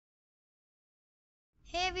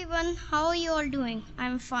Hey everyone, how are you all doing?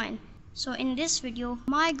 I'm fine. So in this video,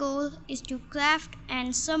 my goal is to craft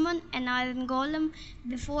and summon an iron golem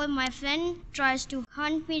before my friend tries to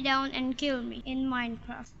hunt me down and kill me in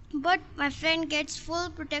Minecraft. But my friend gets full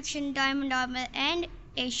protection diamond armor and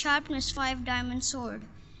a sharpness 5 diamond sword.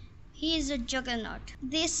 He is a Juggernaut.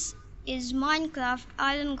 This is Minecraft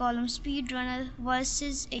Iron Golem Speedrunner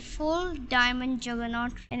versus a full diamond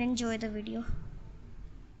Juggernaut, and enjoy the video.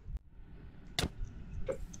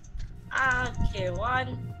 Okay,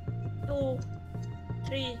 1, 2,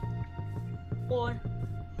 3, 4,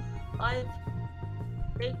 5,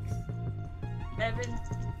 6, 7,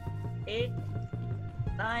 8,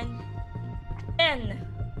 9, 10.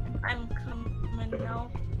 I'm coming now.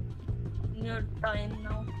 You're dying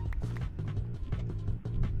now.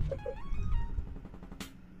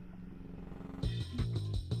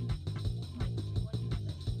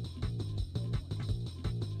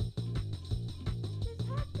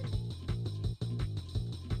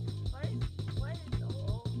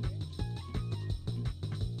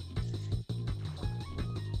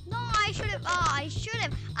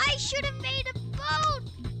 I should have made a boat.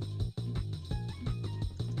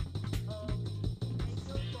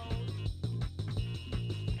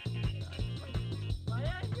 Why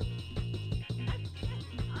are you?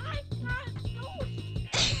 I can't do it.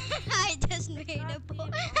 I just made a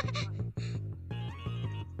boat.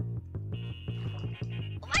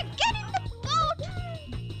 Oh my, get in the boat.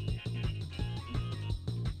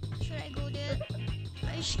 Should I go there?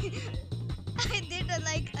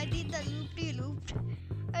 I did the loop-de-loop.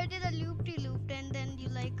 I did a loop-de-loop and then you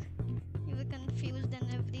were confused and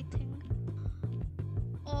everything.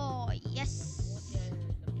 Oh yes.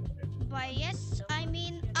 By yes, I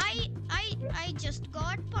mean I just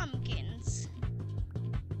got pumpkins.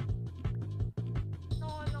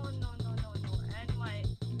 No. And my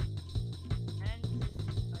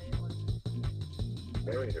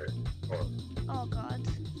Narrator. Oh god.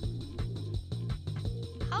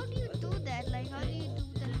 How do you do that? How do you do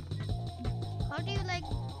that? How do you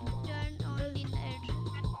turn on the net?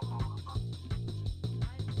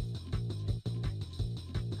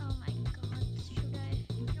 Oh my god, should I?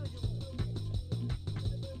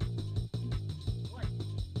 What?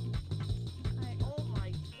 Oh my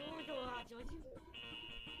god.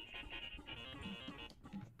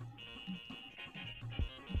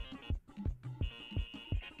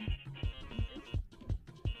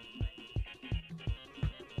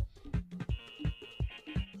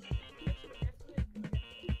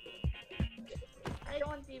 I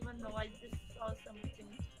don't even know. I just saw something in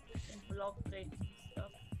block breaks and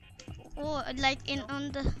stuff. Oh, on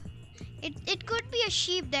the. It could be a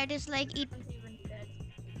sheep that is It wasn't even dead.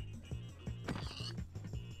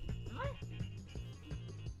 Am I?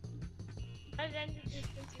 I ran the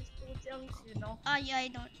distance is 2 jumps, you know. Yeah, I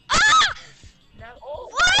don't. Ah! That, oh,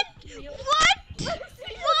 What? I see you. What? I see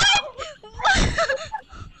you What? now. What?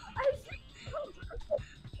 I see you.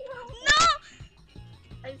 No!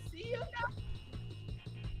 I see you now.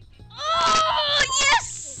 Oh yes,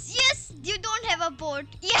 yes. You don't have a boat.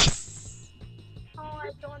 Yes. Oh,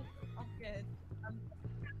 I don't. Okay, I'm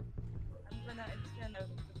gonna extend out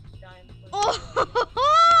the time. Oh,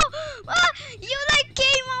 you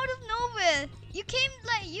came out of nowhere. You came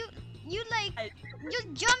you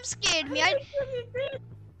jump scared me.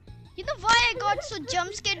 You know why I got so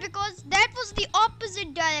jump scared? Because that was the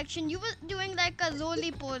opposite direction. You were doing a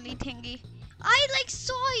roly-poly thingy. I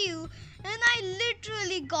saw you and I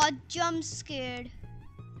literally got jump scared.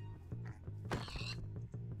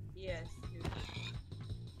 Yes.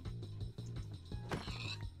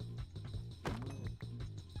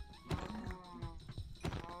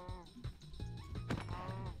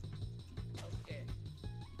 Okay.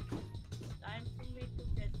 Time for me to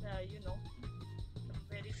get, some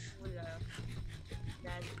very cool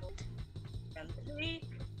dashboard. And 3,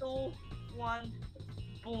 2, 1,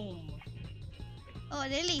 boom. Oh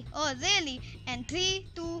really? Oh really? And 3,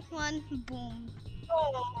 2, 1, boom.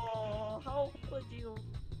 Oh, how could you?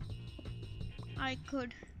 I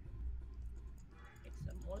could. Make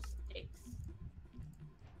some more sticks.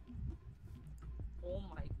 Oh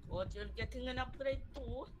my god, you're getting an upgrade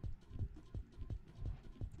too?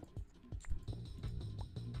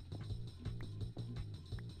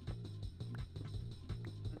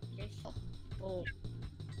 Okay. Oh.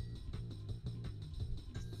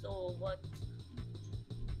 So what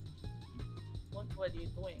were you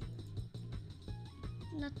doing?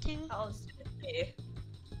 Nothing. How's your day?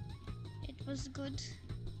 It was good.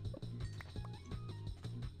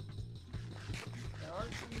 I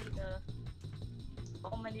also need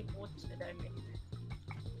how many boats did I make?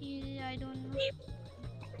 Yeah, I don't know.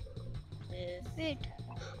 This. Wait,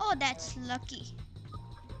 Oh, that's lucky.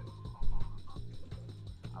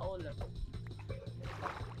 Oh, look.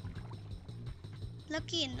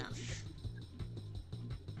 Lucky enough.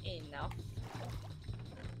 Enough.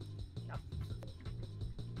 Enough.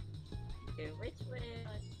 Okay, which way?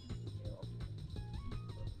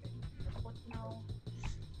 What now?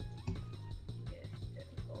 Okay, there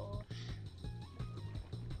we go.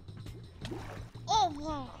 Oh,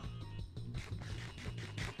 wow.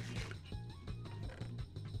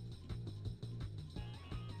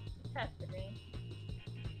 What's happening?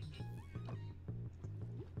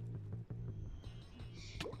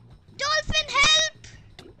 Dolphin, help!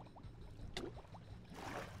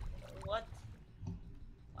 What?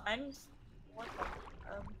 What?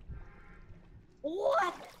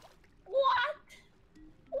 What? What?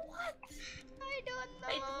 What? I don't know.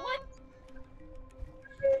 Wait, what?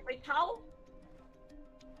 Wait, how?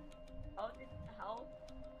 How?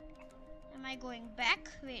 Am I going back?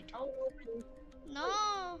 Wait. How?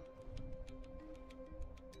 No.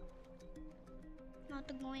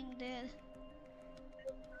 Not going there.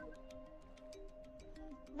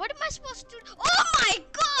 What am I supposed to do? Oh my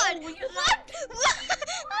god! Oh, you what?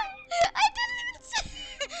 I didn't even say.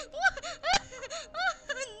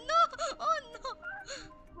 No! Oh no!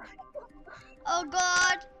 Oh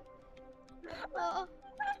god! Uh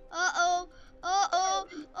oh!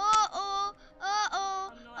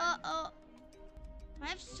 I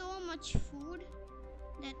have so much food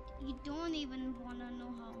that you don't even wanna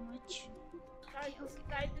know how much. This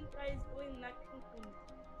Titan guy is doing nothing to me.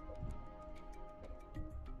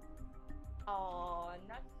 Oh,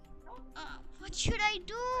 not. What should I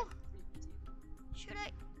do? Should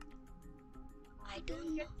I? I don't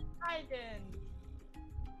know. Get the Titan. I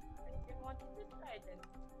didn't want the Titan.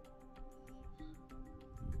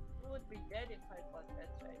 You would be dead if I got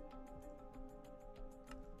that right.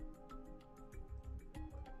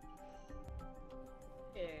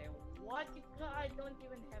 Okay, what? I don't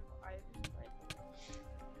even have iron right now.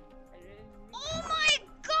 I really need. Oh my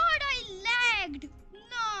god! I lagged.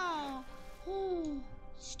 No. Oh,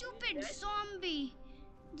 stupid zombie.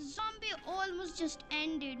 The zombie almost just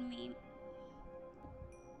ended me.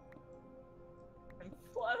 I'm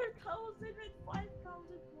 4,000 and 5,000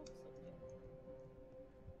 blocks away.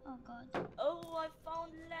 Oh god. Oh, I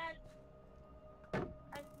found land.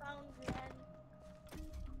 I found land.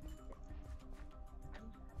 I'm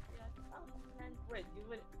happy I found land. Wait, you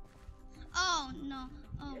will. Oh no.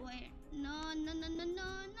 Oh wait. No.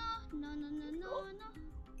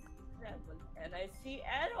 Level. And I see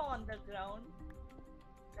arrow on the ground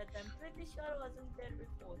that I'm pretty sure wasn't there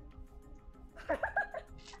before.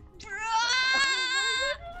 No.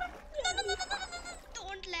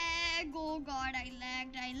 Don't lag. Oh god, I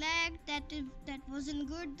lagged. That wasn't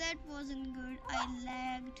good. I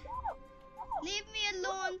lagged. Leave me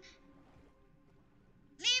alone.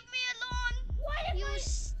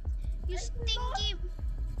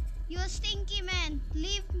 You stinky man.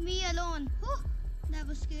 Leave me alone. Whew, that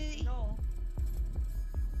was scary. No.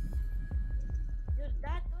 You're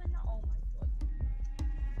that one? Oh my god.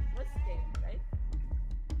 What's there, right?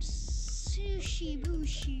 Sushi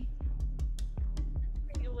bushi.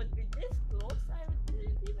 You would be this close, I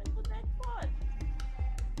didn't even go that far.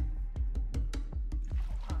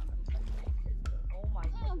 Oh my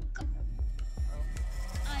god. Oh god.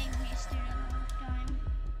 I wasted a lot of time.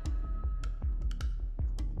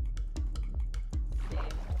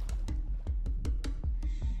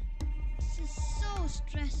 This is so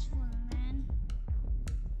stressful, man.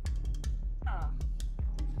 Oh.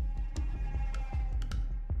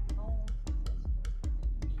 Oh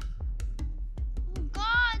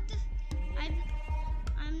god!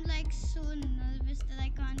 I'm like so nervous that I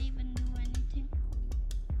can't even do anything.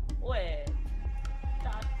 Wait.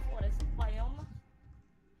 Dark forest biome?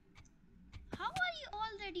 How are you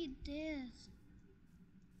already there?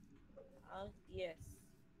 Yes.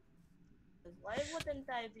 Why wouldn't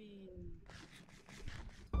I be?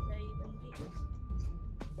 Would I even be?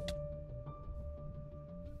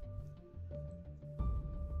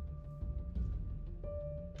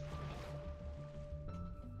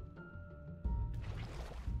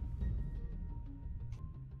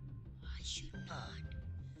 I should not.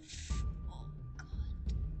 Oh god.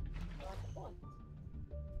 What?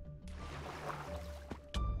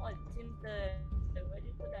 Oh, it seems a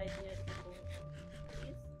very good idea to go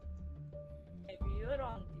east. Maybe you're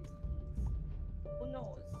on this. Who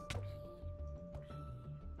knows?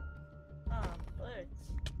 Birds.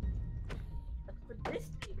 What could this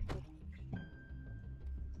be?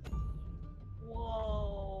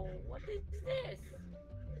 Whoa, what is this?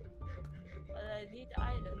 Well, I need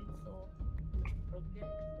iron, so okay.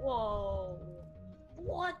 Whoa,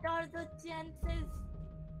 What are the chances?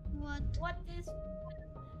 What? What is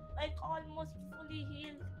like almost fully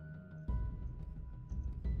healed?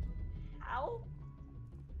 How?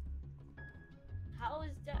 How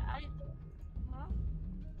is that? I don't. Huh?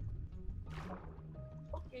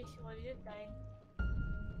 Okay, sure, you're dying.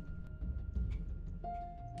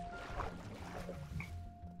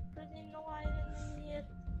 Really no iron in here.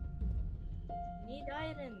 Need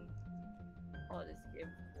iron. Oh, this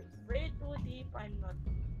cave is way too deep. I'm not.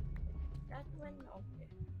 That one? Okay.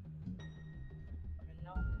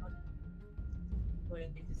 No, I'm not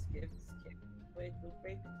going to this cave. This cave is way too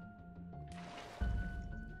big. I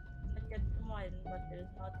get some iron, but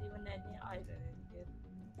there's not even any iron in here.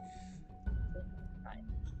 Fine.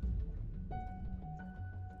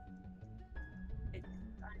 It's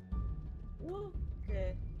fine.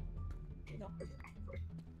 Okay. No. This.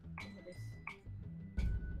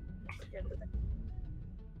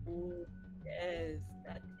 Oh, yes,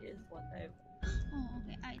 that is what I want. Oh,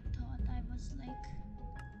 okay. I thought I was like.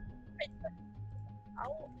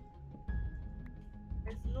 How?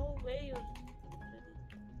 There's no way you're.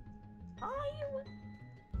 Ah, you.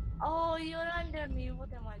 Oh, you're under me.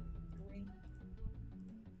 What am I doing?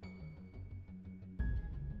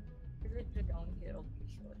 Is it down here? Okay,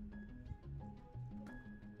 sure.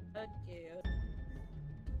 Okay.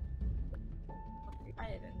 Okay,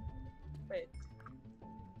 iron. Wait.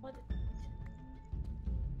 What?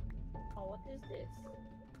 Oh, what is this?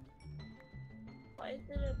 Why is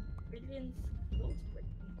there a billion scrolls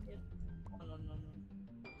written here? Oh, no, no,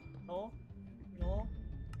 no. No. No.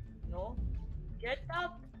 No. Get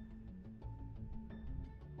up!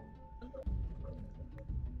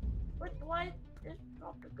 But why there's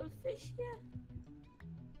tropical fish here?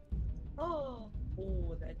 Oh,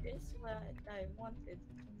 that is what I wanted.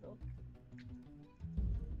 So,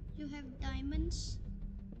 You have diamonds?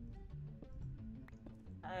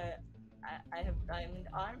 I have diamond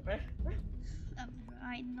armor.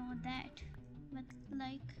 I know that. But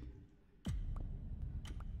like.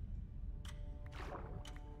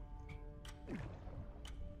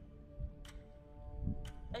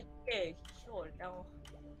 Okay, sure. Now,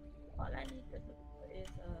 all I need to do is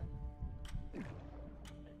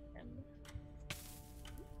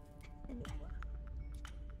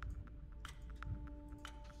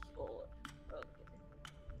sure.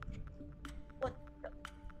 Okay. What the?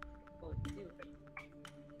 Oh, you.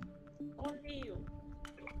 Only you.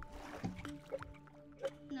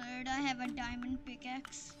 Nerd, I have a diamond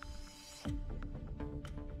pickaxe.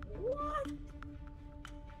 What?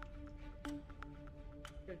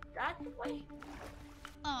 You're that way?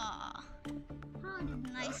 Ah, how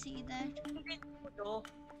didn't I see that? Only two, though.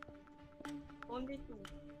 Only two.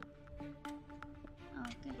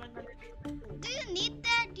 Okay. 102. Do you need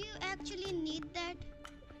that? Do you actually need that?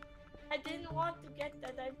 I didn't want to get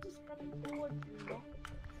that. I just got bored, you know.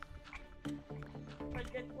 If I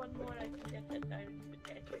get one more, I can get that diamond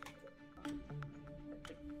pickaxe.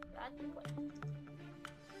 That way.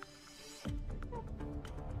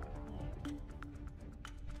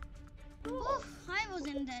 Oh, I was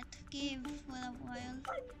in that cave for a while.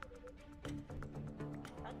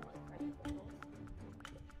 That was kind of close.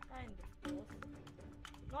 Kind of close.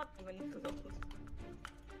 Not even close.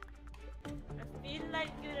 I feel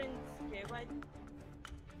like you're in this cave.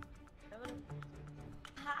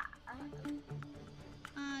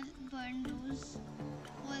 Burn those.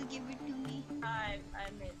 Or give it to me. I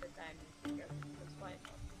made the diamond pickaxe. That's why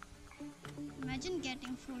not. Imagine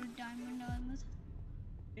getting full diamond armor.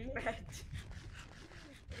 Imagine.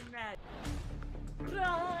 Bro,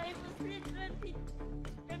 I was literally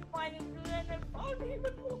finding through and I found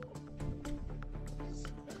even more.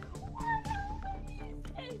 What is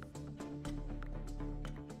this?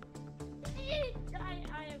 I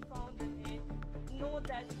found an 8. No,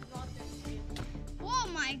 that's not an 8. Oh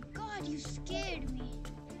my god, you scared me.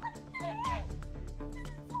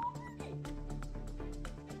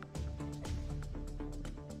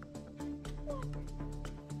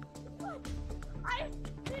 What? I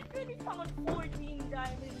literally found 14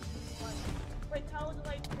 diamonds in one. Wait, how do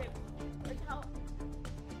I flip? Like how?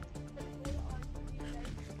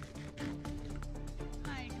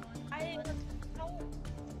 I don't know. I no.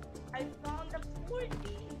 I found a 14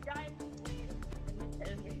 diamond wheel.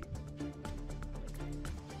 Tell me.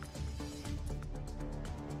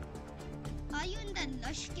 Are you in that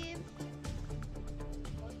lush cave?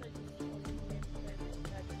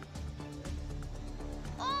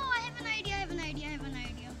 Oh, I have an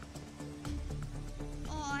idea.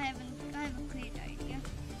 Oh, I have a great idea.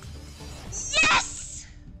 Yes!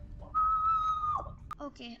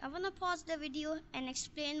 Okay, I wanna pause the video and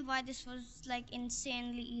explain why this was like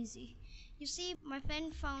insanely easy. You see, my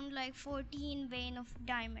friend found like 14 vein of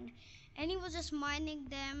diamond, and he was just mining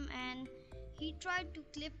them, and he tried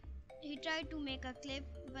to make a clip,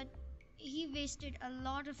 but he wasted a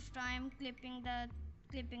lot of time clipping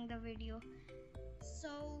the video.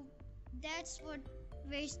 So that's what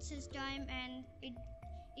wastes his time, and it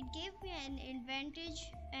gave me an advantage,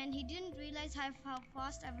 and he didn't realize how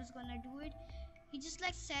fast I was gonna do it. He just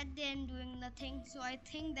like sat there and doing nothing. So I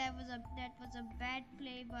think that was a bad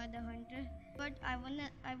play by the hunter. But I wanna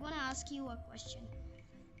ask you a question.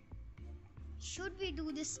 Should we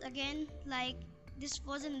do this again? Like, this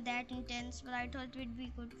wasn't that intense, but I thought it would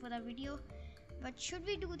be good for the video. But should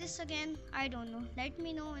we do this again? I don't know. Let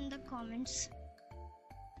me know in the comments.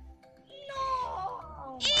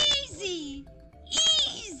 No! Easy!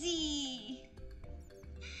 Easy!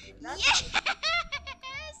 Yes!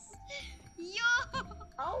 Yo!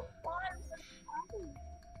 How far was I?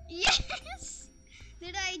 Yes!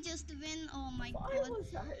 Did I just win? Oh my Why god.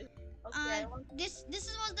 was I? Okay, This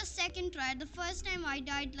was the second try. The first time I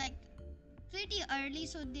died like pretty early,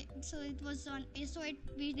 so it was on. So it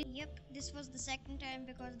we did, yep. This was the second time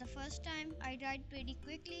because the first time I died pretty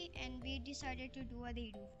quickly, and we decided to do a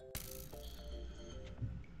redo.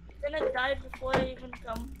 I'm gonna die before I even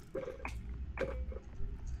come.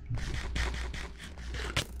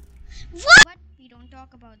 What? But we don't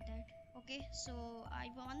talk about that. Okay, so I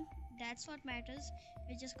won. That's what matters.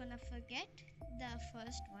 We're just gonna forget the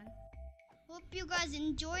first one. Hope you guys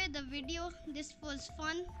enjoyed the video. This was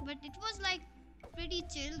fun, but it was like pretty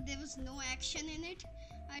chill. There was no action in it.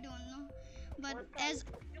 I don't know. But as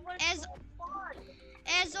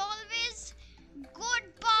always,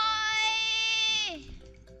 goodbye.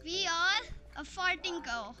 We are a farting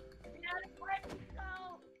cow.